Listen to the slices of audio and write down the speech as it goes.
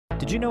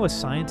Did you know a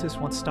scientist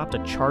once stopped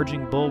a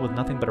charging bull with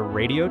nothing but a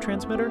radio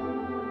transmitter?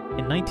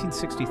 In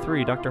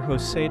 1963, Dr.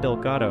 Jose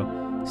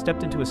Delgado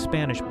stepped into a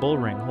Spanish bull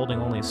ring holding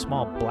only a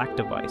small black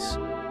device.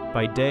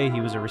 By day,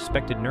 he was a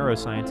respected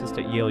neuroscientist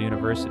at Yale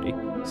University,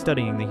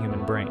 studying the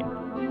human brain.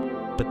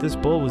 But this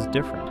bull was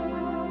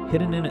different.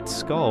 Hidden in its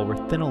skull were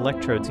thin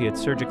electrodes he had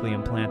surgically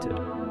implanted.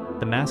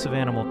 The massive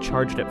animal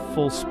charged at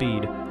full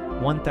speed,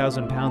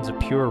 1,000 pounds of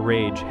pure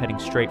rage heading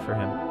straight for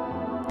him.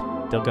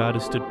 Delgado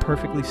stood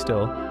perfectly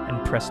still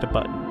and pressed a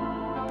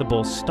button. The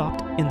bull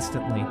stopped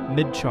instantly,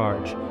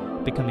 mid-charge,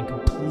 becoming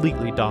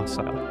completely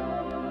docile.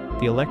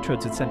 The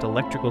electrodes had sent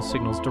electrical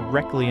signals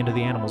directly into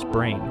the animal's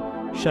brain,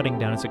 shutting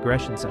down its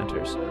aggression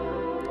centers.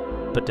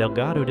 But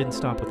Delgado didn't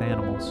stop with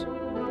animals.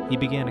 He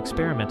began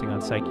experimenting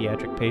on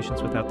psychiatric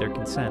patients without their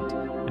consent,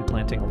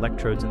 implanting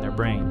electrodes in their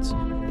brains.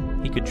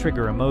 He could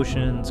trigger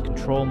emotions,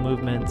 control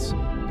movements,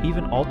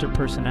 even alter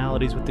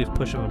personalities with the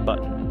push of a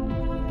button.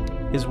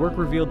 His work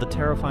revealed the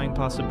terrifying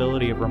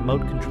possibility of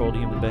remote-controlled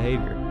human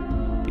behavior.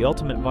 The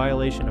ultimate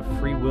violation of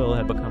free will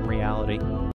had become reality.